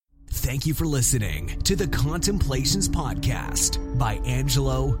Thank you for listening to the Contemplations Podcast by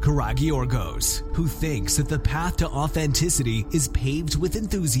Angelo Karagiorgos, who thinks that the path to authenticity is paved with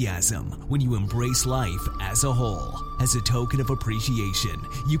enthusiasm when you embrace life as a whole. As a token of appreciation,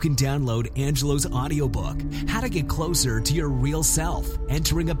 you can download Angelo's audiobook, How to Get Closer to Your Real Self,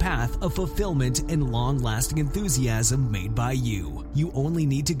 Entering a Path of Fulfillment and Long-Lasting Enthusiasm Made by You. You only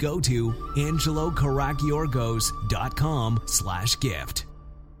need to go to angelokaragiorgos.com/gift.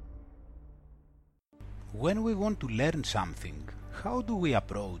 When we want to learn something, how do we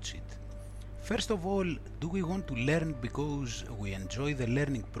approach it? First of all, do we want to learn because we enjoy the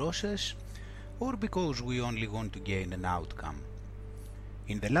learning process or because we only want to gain an outcome?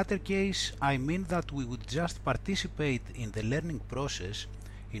 In the latter case, I mean that we would just participate in the learning process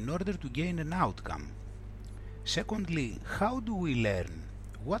in order to gain an outcome. Secondly, how do we learn?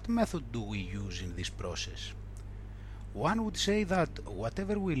 What method do we use in this process? One would say that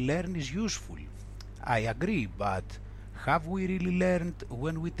whatever we learn is useful. I agree, but have we really learned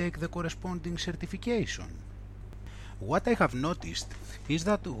when we take the corresponding certification? What I have noticed is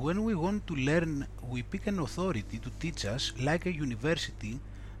that when we want to learn, we pick an authority to teach us, like a university,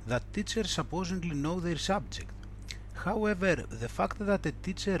 that teachers supposedly know their subject. However, the fact that a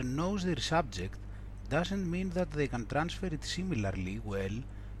teacher knows their subject doesn't mean that they can transfer it similarly well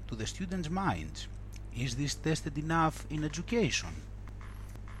to the students' minds. Is this tested enough in education?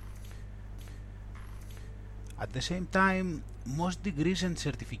 At the same time, most degrees and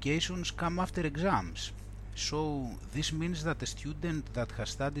certifications come after exams, so this means that a student that has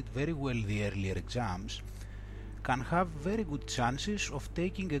studied very well the earlier exams can have very good chances of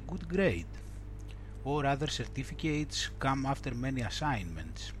taking a good grade, or other certificates come after many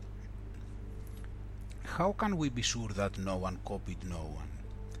assignments. How can we be sure that no one copied no one?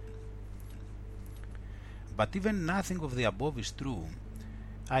 But even nothing of the above is true.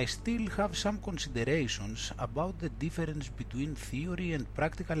 I still have some considerations about the difference between theory and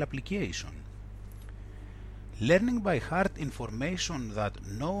practical application. Learning by heart information that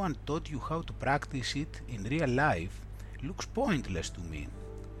no one taught you how to practice it in real life looks pointless to me,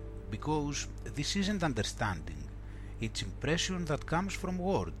 because this isn't understanding, it's impression that comes from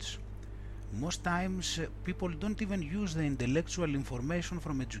words. Most times people don't even use the intellectual information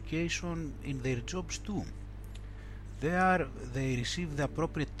from education in their jobs too. There, they receive the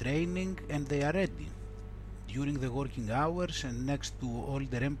appropriate training and they are ready. During the working hours and next to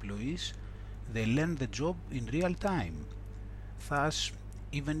older employees, they learn the job in real time. Thus,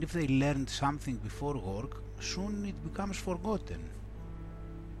 even if they learned something before work, soon it becomes forgotten.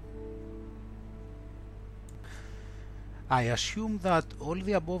 I assume that all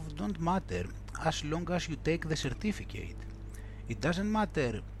the above don't matter as long as you take the certificate. It doesn't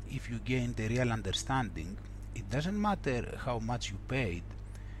matter if you gained a real understanding. It doesn't matter how much you paid,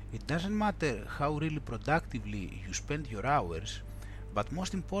 it doesn't matter how really productively you spent your hours, but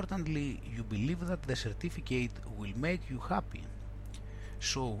most importantly, you believe that the certificate will make you happy.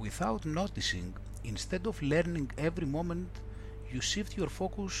 So without noticing, instead of learning every moment, you shift your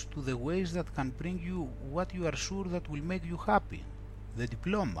focus to the ways that can bring you what you are sure that will make you happy, the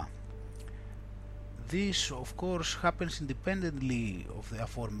diploma. This, of course, happens independently of the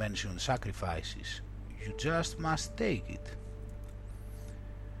aforementioned sacrifices. You just must take it.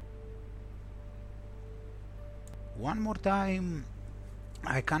 One more time,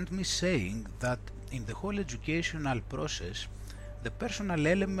 I can't miss saying that in the whole educational process, the personal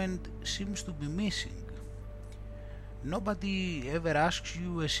element seems to be missing. Nobody ever asks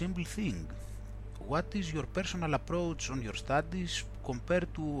you a simple thing. What is your personal approach on your studies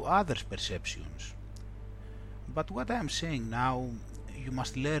compared to others' perceptions? But what I am saying now, you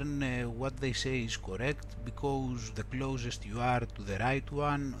must learn what they say is correct, because the closest you are to the right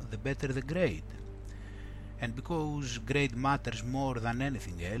one, the better the grade. And because grade matters more than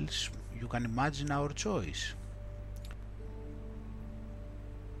anything else, you can imagine our choice.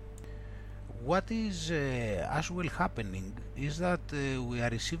 What is as well happening is that we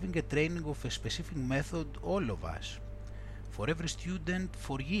are receiving a training of a specific method, all of us, for every student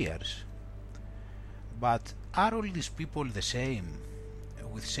for years. But are all these people the same?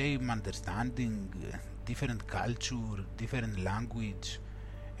 With same understanding, different culture, different language,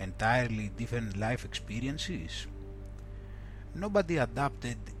 entirely different life experiences? Nobody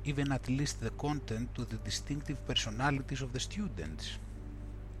adapted even at least the content to the distinctive personalities of the students.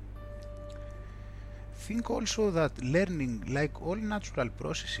 Think also that learning, like all natural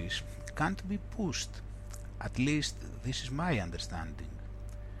processes, can't be pushed. At least this is my understanding.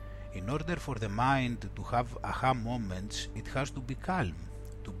 In order for the mind to have aha moments, it has to be calm,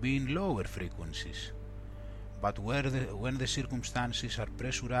 to be in lower frequencies. But when the circumstances are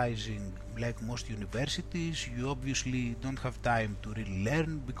pressurizing, like most universities, you obviously don't have time to really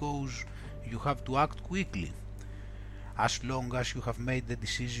learn because you have to act quickly. As long as you have made the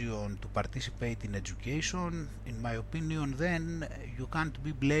decision to participate in education, in my opinion, then you can't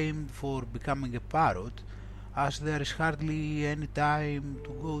be blamed for becoming a parrot, as there is hardly any time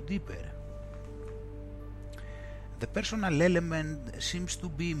to go deeper. The personal element seems to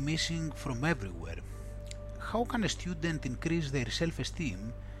be missing from everywhere. How can a student increase their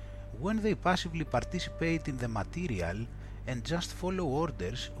self-esteem when they passively participate in the material and just follow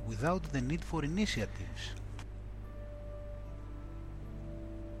orders without the need for initiatives?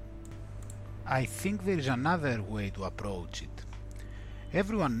 I think there is another way to approach it.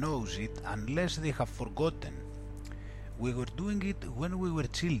 Everyone knows it unless they have forgotten. We were doing it when we were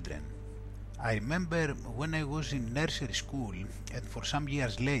children. I remember when I was in nursery school and for some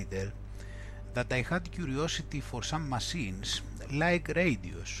years later that I had curiosity for some machines like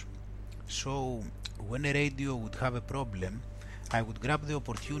radios. So when a radio would have a problem, I would grab the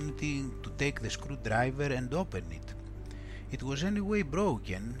opportunity to take the screwdriver and open it. It was anyway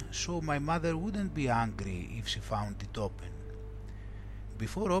broken, so my mother wouldn't be angry if she found it open.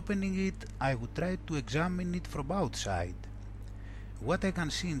 Before opening it, I would try to examine it from outside. What I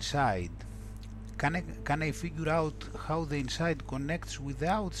can see inside, can I figure out how the inside connects with the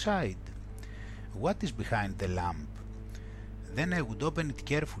outside? What is behind the lamp? Then I would open it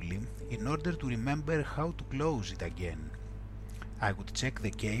carefully in order to remember how to close it again. I would check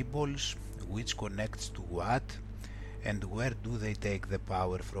the cables, which connects to what, and where do they take the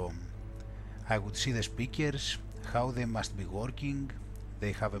power from. I would see the speakers, how they must be working.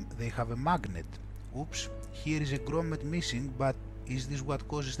 They have a magnet. Oops, here is a grommet missing, but is this what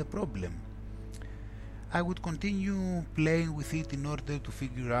causes the problem? I would continue playing with it in order to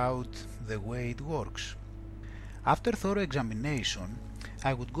figure out the way it works. After thorough examination,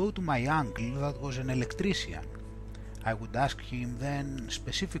 I would go to my uncle that was an electrician. I would ask him then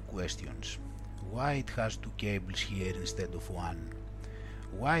specific questions. Why it has two cables here instead of one?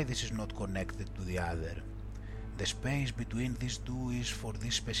 Why this is not connected to the other? The space between these two is for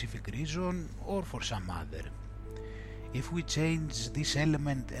this specific reason or for some other? If we change this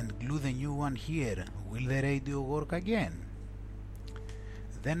element and glue the new one here, will the radio work again?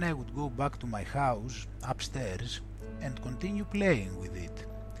 Then I would go back to my house upstairs and continue playing with it.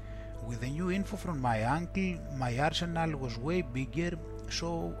 With the new info from my uncle, my arsenal was way bigger,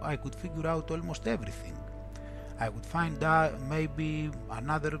 so I could figure out almost everything. I would find out maybe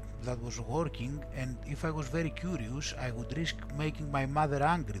another that was working, and if I was very curious, I would risk making my mother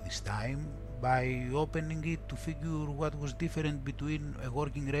angry this time by opening it to figure what was different between a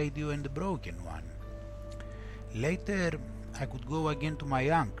working radio and a broken one. Later, I could go again to my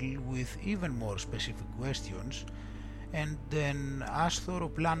uncle with even more specific questions and then as thorough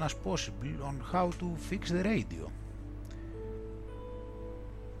plan as possible on how to fix the radio.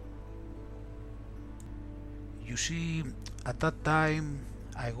 You see, at that time,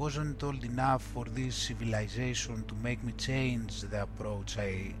 I wasn't old enough for this civilization to make me change the approach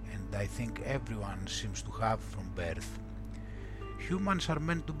I think everyone seems to have from birth. Humans are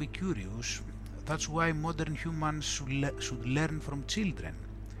meant to be curious. That's why modern humans should learn from children.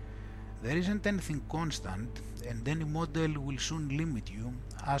 There isn't anything constant, and any model will soon limit you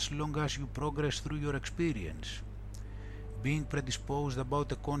as long as you progress through your experience. Being predisposed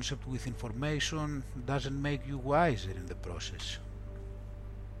about a concept with information doesn't make you wiser in the process.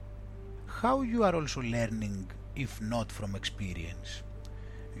 How you are also learning if not from experience?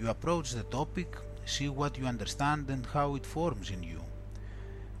 You approach the topic, see what you understand and how it forms in you.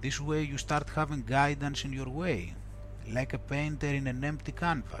 This way you start having guidance in your way, like a painter in an empty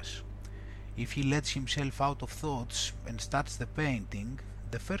canvas. If he lets himself out of thoughts and starts the painting,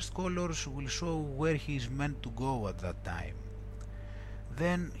 the first colors will show where he is meant to go at that time.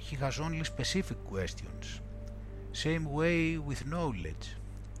 Then he has only specific questions. Same way with knowledge.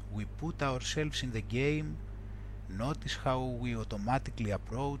 We put ourselves in the game, notice how we automatically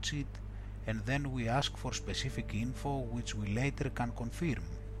approach it, and then we ask for specific info which we later can confirm.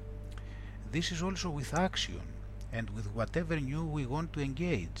 This is also with action and with whatever new we want to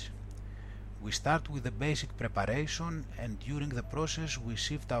engage. We start with the basic preparation, and during the process we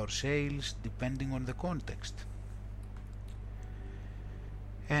shift our sails depending on the context.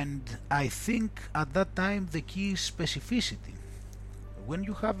 And I think at that time the key is specificity. When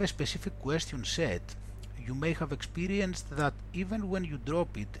you have a specific question set, you may have experienced that even when you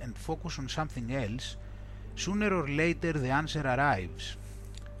drop it and focus on something else, sooner or later the answer arrives.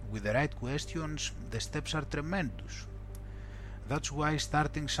 With the right questions, the steps are tremendous. That's why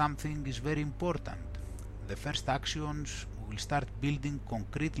starting something is very important. the first actions will start building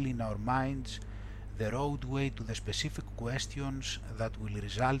concretely in our minds the roadway to the specific questions that will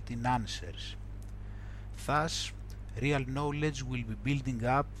result in answers. Thus, real knowledge will be building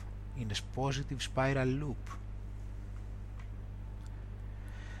up in a positive spiral loop.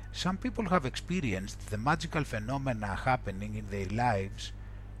 Some people have experienced the magical phenomena happening in their lives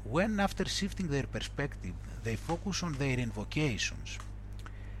when, after shifting their perspective, they focus on their invocations.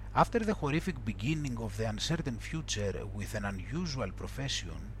 After the horrific beginning of the uncertain future with an unusual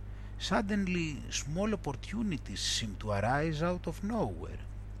profession, suddenly small opportunities seem to arise out of nowhere.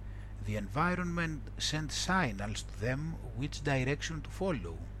 The environment sends signals to them which direction to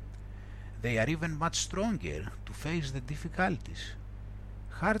follow. They are even much stronger to face the difficulties.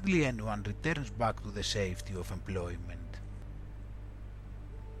 Hardly anyone returns back to the safety of employment.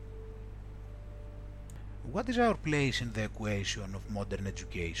 What is our place in the equation of modern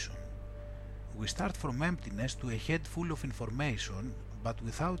education? We start from emptiness to a head full of information, but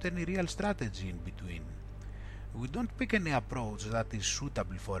without any real strategy in between. We don't pick any approach that is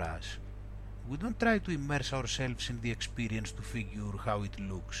suitable for us. We don't try to immerse ourselves in the experience to figure how it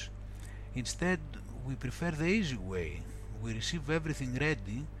looks. Instead, we prefer the easy way. We receive everything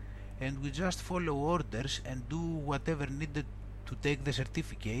ready, and we just follow orders and do whatever needed to take the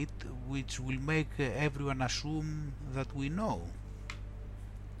certificate, which will make everyone assume that we know.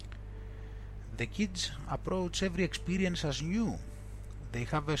 The kids approach every experience as new. They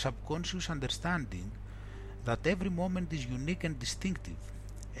have a subconscious understanding that every moment is unique and distinctive.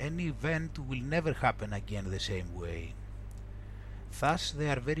 Any event will never happen again the same way. Thus, they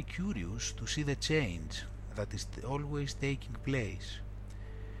are very curious to see the change that is always taking place.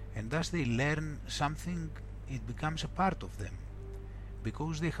 And as they learn something, it becomes a part of them,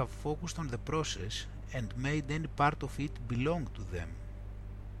 because they have focused on the process and made any part of it belong to them.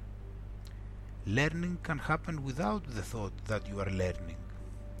 Learning can happen without the thought that you are learning.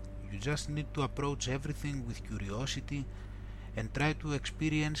 You just need to approach everything with curiosity and try to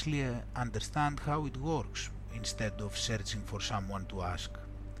experientially understand how it works instead of searching for someone to ask.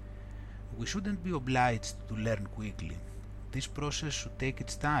 We shouldn't be obliged to learn quickly. This process should take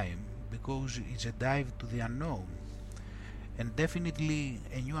its time because it's a dive to the unknown. And definitely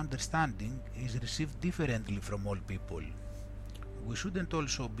a new understanding is received differently from all people. We shouldn't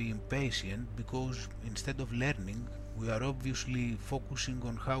also be impatient because instead of learning, we are obviously focusing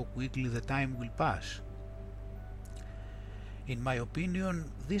on how quickly the time will pass. In my opinion,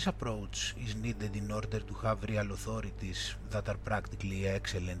 this approach is needed in order to have real authorities that are practically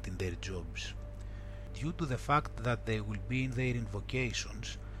excellent in their jobs. Due to the fact that they will be in their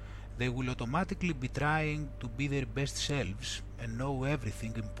invocations, they will automatically be trying to be their best selves and know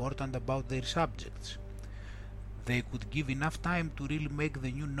everything important about their subjects. They could give enough time to really make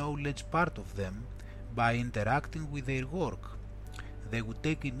the new knowledge part of them by interacting with their work. They would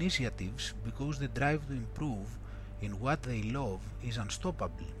take initiatives because the drive to improve in what they love is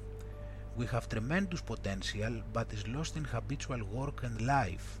unstoppable. We have tremendous potential but is lost in habitual work and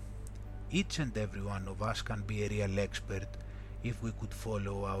life. Each and every one of us can be a real expert if we could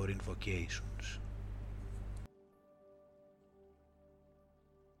follow our invocations.